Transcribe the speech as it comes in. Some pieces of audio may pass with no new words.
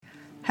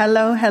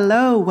Hello,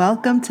 hello.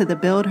 Welcome to the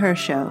Build Her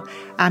Show.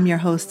 I'm your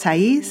host,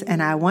 Thais,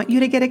 and I want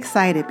you to get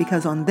excited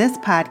because on this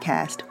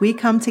podcast, we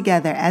come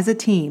together as a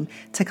team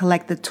to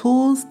collect the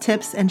tools,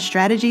 tips, and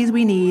strategies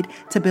we need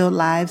to build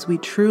lives we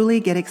truly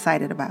get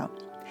excited about.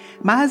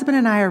 My husband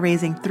and I are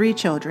raising 3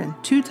 children,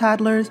 2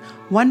 toddlers,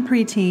 1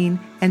 preteen,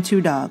 and 2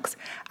 dogs.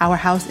 Our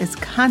house is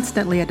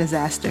constantly a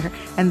disaster,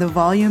 and the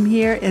volume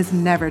here is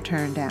never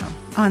turned down.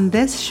 On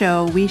this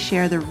show, we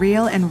share the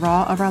real and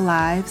raw of our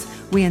lives,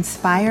 we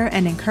inspire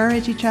and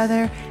encourage each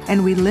other,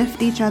 and we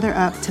lift each other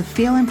up to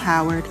feel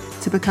empowered,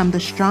 to become the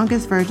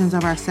strongest versions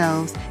of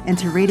ourselves, and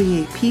to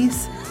radiate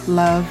peace,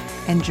 love,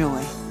 and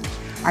joy.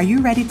 Are you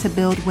ready to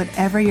build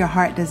whatever your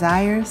heart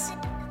desires?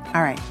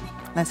 All right,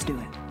 let's do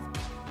it.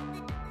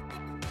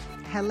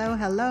 Hello,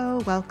 hello.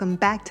 Welcome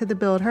back to the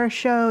Build Her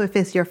Show. If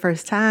it's your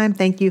first time,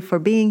 thank you for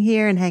being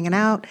here and hanging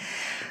out.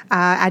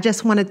 I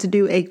just wanted to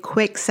do a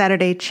quick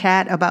Saturday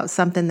chat about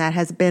something that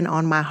has been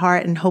on my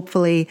heart, and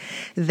hopefully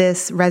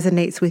this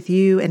resonates with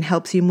you and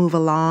helps you move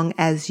along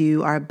as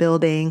you are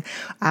building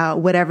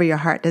whatever your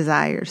heart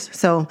desires.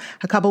 So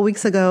a couple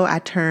weeks ago, I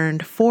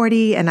turned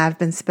 40, and I've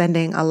been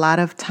spending a lot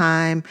of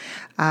time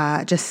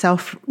just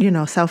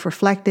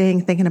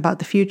self-reflecting, thinking about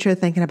the future,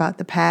 thinking about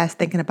the past,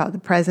 thinking about the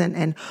present,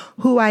 and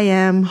who I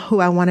am, who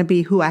I want to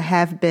be, who I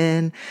have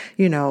been,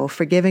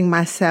 forgiving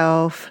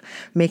myself,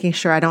 making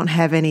sure I don't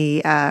have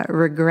any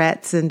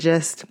regrets, and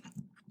just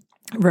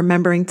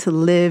remembering to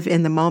live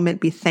in the moment,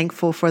 be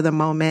thankful for the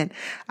moment,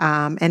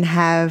 and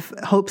have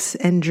hopes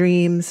and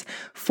dreams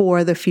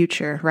for the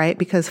future, right?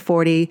 Because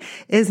 40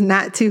 is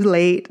not too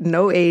late.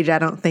 No age, I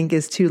don't think,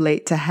 is too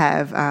late to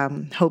have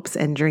hopes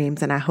and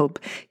dreams. And I hope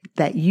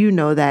that you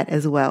know that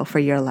as well for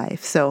your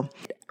life. So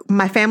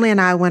my family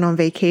and I went on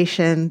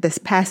vacation this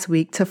past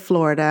week to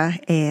Florida,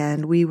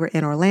 and we were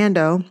in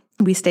Orlando.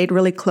 We stayed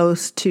really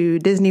close to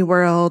Disney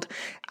World.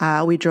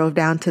 We drove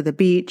down to the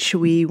beach.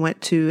 We went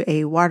to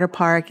a water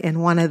park.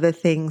 And one of the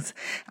things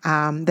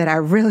that I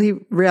really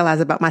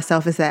realized about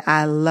myself is that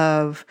I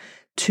love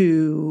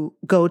to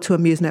go to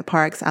amusement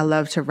parks. I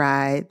love to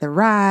ride the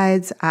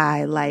rides.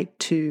 I like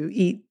to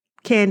eat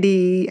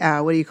candy,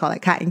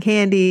 cotton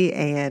candy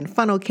and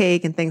funnel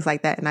cake and things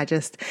like that. And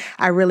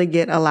I really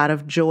get a lot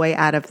of joy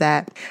out of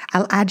that.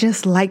 I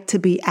just like to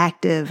be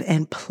active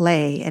and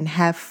play and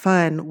have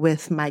fun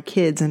with my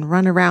kids and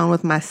run around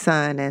with my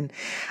son. And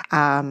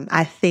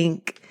I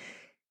think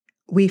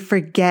we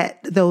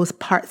forget those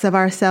parts of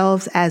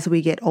ourselves as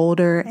we get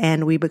older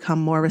and we become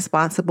more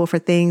responsible for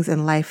things,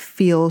 and life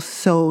feels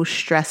so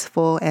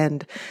stressful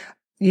and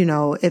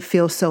it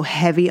feels so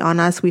heavy on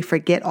us. We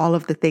forget all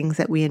of the things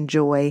that we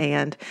enjoy.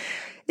 And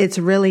it's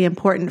really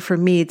important for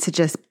me to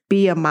just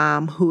be a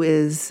mom who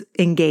is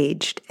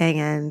engaged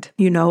and,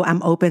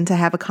 I'm open to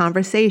have a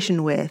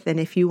conversation with. And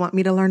if you want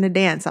me to learn to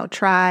dance, I'll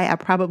try. I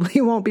probably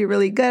won't be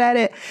really good at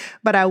it,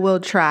 but I will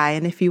try.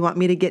 And if you want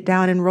me to get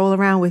down and roll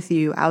around with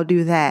you, I'll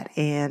do that.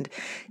 And,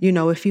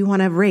 if you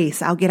want to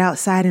race, I'll get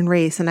outside and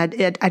race. And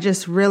I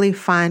just really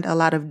find a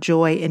lot of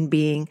joy in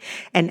being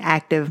an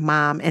active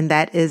mom. And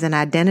that is an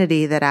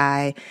identity that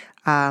I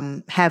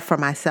have for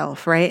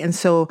myself, right? And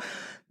so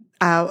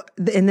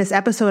in this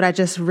episode, I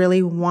just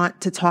really want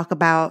to talk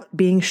about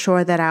being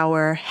sure that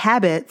our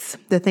habits,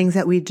 the things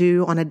that we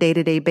do on a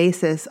day-to-day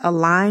basis,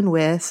 align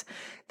with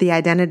the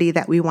identity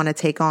that we want to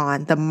take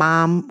on, the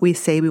mom we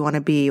say we want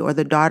to be, or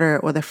the daughter,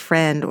 or the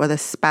friend, or the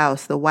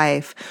spouse, the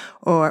wife,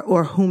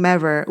 or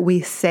whomever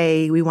we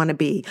say we want to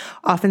be.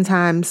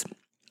 Oftentimes,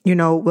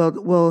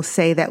 we'll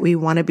say that we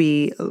want to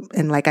be,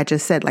 and like I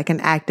just said, like an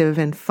active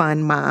and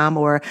fun mom,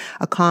 or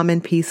a calm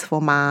and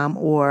peaceful mom,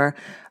 or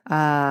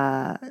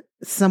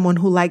someone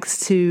who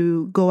likes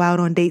to go out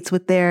on dates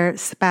with their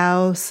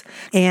spouse.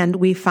 And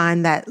we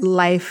find that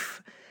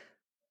life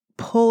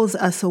pulls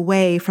us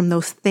away from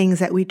those things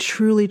that we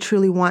truly,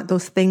 truly want,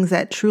 those things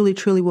that truly,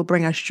 truly will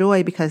bring us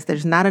joy, because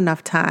there's not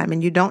enough time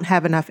and you don't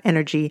have enough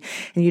energy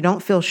and you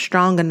don't feel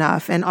strong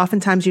enough. And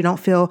oftentimes you don't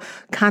feel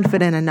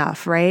confident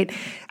enough, right?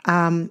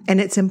 And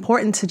it's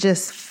important to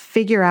just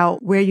figure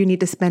out where you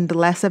need to spend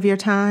less of your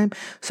time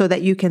so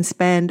that you can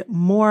spend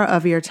more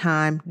of your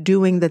time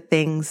doing the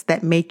things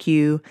that make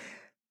you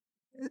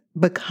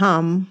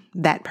become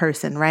that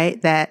person, right?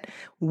 That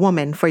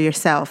woman for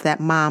yourself, that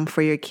mom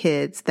for your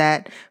kids,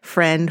 that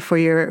friend for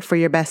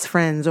your best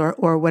friends,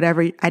 or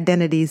whatever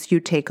identities you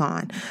take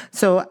on.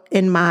 So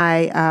in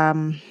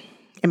my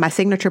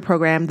signature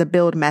program, the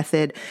Build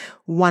Method,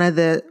 one of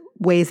the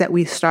ways that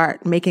we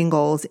start making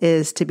goals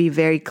is to be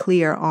very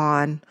clear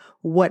on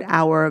what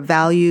our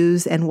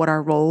values and what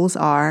our roles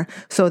are,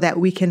 so that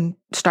we can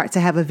start to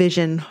have a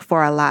vision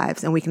for our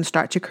lives and we can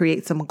start to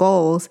create some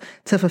goals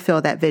to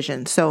fulfill that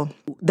vision. So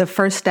the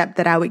first step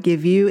that I would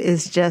give you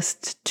is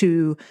just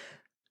to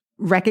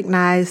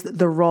recognize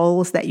the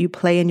roles that you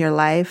play in your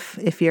life.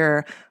 If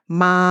you're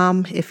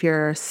mom, if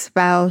you're a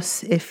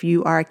spouse, if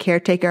you are a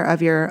caretaker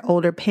of your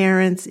older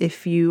parents,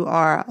 if you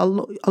are a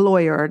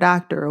lawyer or a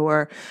doctor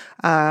or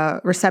a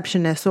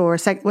receptionist or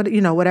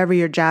whatever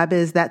your job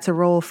is, that's a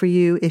role for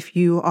you. If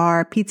you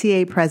are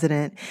PTA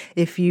president,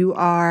 if you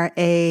are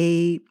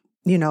a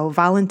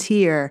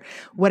volunteer,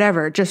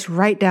 whatever. Just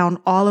write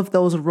down all of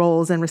those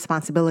roles and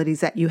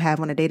responsibilities that you have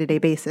on a day-to-day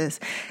basis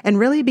and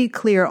really be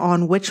clear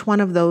on which one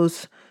of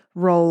those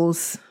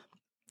roles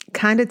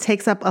kind of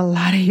takes up a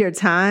lot of your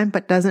time,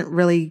 but doesn't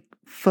really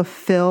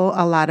fulfill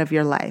a lot of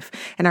your life.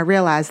 And I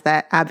realize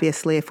that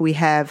obviously if we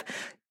have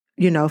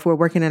if we're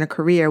working in a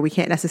career, we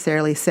can't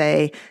necessarily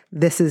say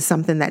this is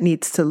something that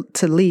needs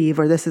to leave,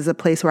 or this is a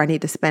place where I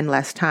need to spend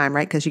less time,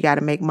 right? Because you got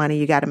to make money,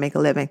 you got to make a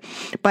living.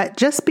 But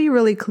just be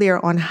really clear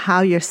on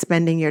how you're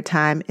spending your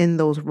time in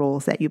those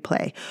roles that you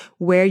play,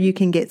 where you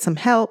can get some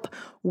help,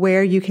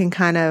 where you can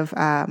kind of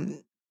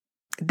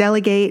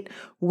delegate,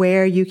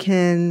 where you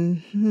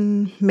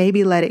can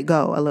maybe let it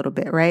go a little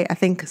bit, right? I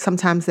think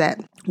sometimes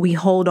that we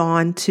hold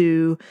on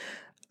to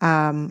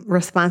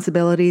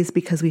responsibilities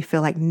because we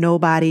feel like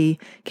nobody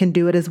can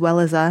do it as well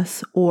as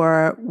us,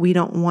 or we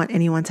don't want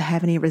anyone to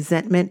have any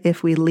resentment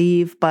if we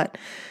leave. But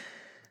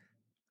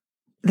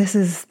this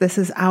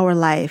is our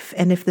life.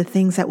 And if the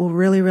things that will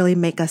really, really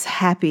make us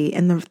happy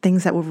and the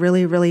things that will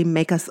really, really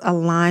make us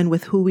align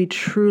with who we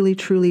truly,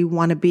 truly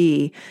want to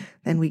be,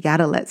 then we got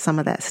to let some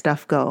of that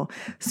stuff go.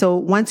 So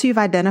once you've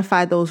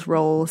identified those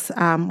roles,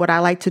 what I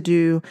like to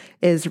do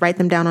is write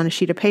them down on a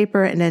sheet of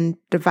paper and then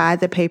divide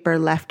the paper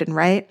left and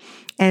right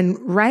and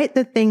write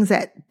the things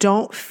that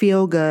don't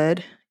feel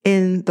good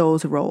in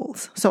those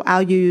roles. So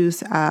I'll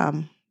use,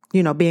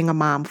 being a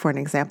mom, for an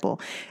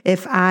example.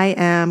 If I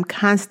am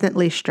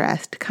constantly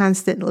stressed,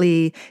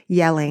 constantly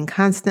yelling,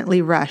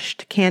 constantly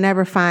rushed, can't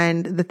ever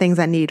find the things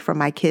I need for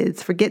my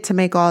kids, forget to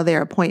make all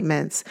their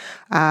appointments,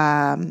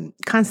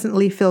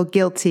 constantly feel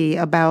guilty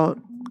about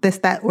this,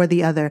 that, or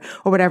the other,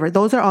 or whatever.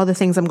 Those are all the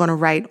things I'm going to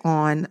write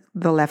on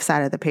the left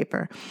side of the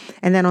paper.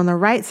 And then on the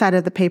right side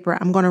of the paper,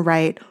 I'm going to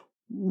write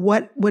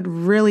what would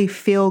really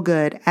feel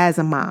good as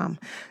a mom.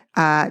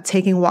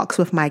 Taking walks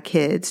with my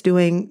kids,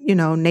 doing,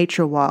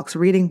 nature walks,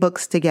 reading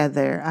books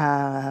together.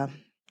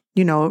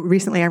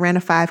 Recently I ran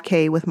a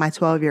 5K with my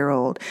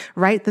 12-year-old.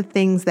 Write the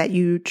things that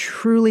you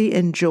truly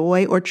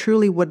enjoy or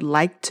truly would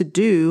like to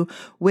do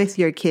with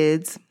your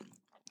kids,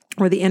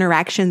 or the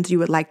interactions you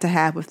would like to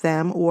have with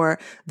them, or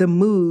the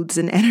moods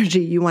and energy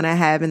you want to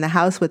have in the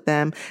house with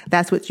them.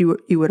 That's what you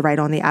would write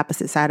on the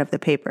opposite side of the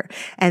paper.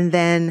 And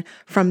then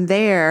from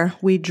there,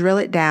 we drill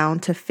it down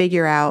to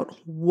figure out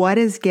what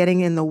is getting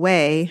in the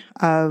way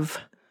of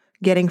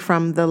getting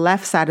from the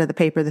left side of the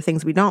paper, the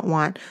things we don't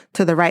want,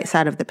 to the right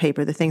side of the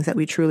paper, the things that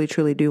we truly,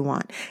 truly do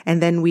want.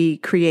 And then we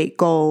create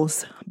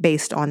goals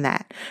based on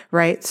that,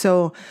 right?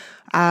 So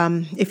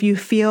if you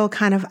feel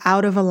kind of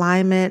out of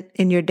alignment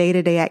in your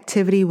day-to-day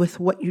activity with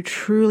what you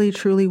truly,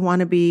 truly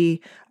want to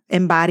be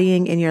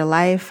embodying in your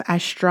life, I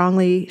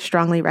strongly,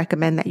 strongly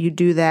recommend that you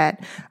do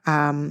that.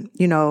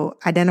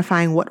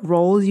 Identifying what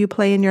roles you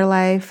play in your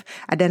life,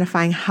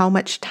 identifying how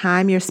much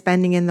time you're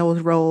spending in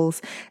those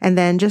roles, and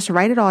then just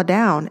write it all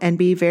down and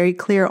be very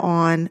clear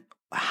on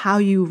how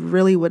you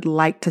really would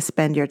like to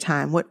spend your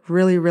time, what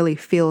really, really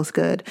feels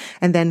good.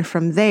 And then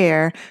from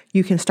there,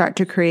 you can start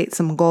to create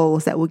some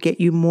goals that will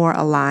get you more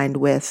aligned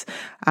with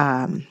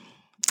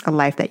a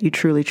life that you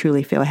truly,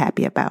 truly feel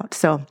happy about.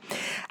 So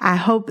I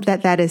hope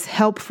that is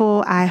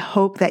helpful. I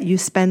hope that you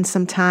spend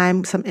some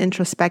time, some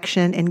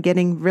introspection, and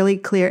getting really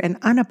clear and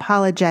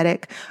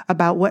unapologetic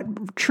about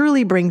what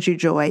truly brings you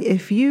joy.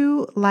 If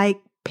you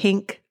like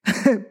pink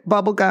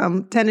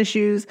bubblegum tennis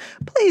shoes,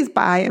 please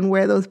buy and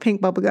wear those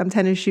pink bubblegum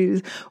tennis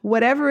shoes.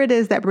 Whatever it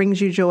is that brings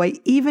you joy,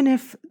 even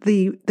if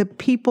the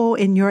people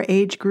in your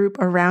age group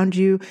around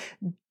you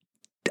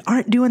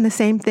aren't doing the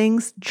same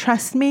things,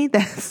 trust me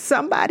that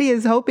somebody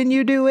is hoping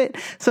you do it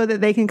so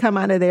that they can come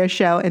out of their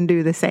shell and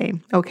do the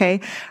same.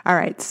 Okay. All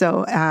right.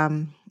 So,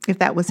 if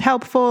that was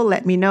helpful,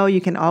 let me know. You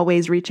can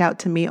always reach out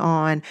to me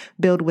on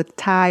Build with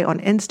Ty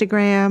on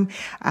Instagram.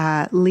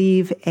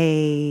 Leave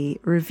a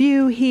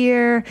review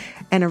here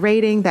and a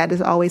rating. That is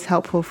always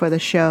helpful for the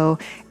show.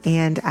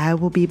 And I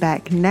will be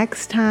back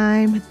next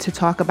time to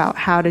talk about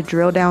how to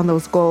drill down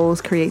those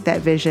goals, create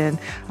that vision,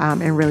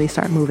 and really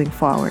start moving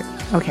forward.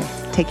 Okay,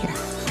 take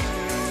care.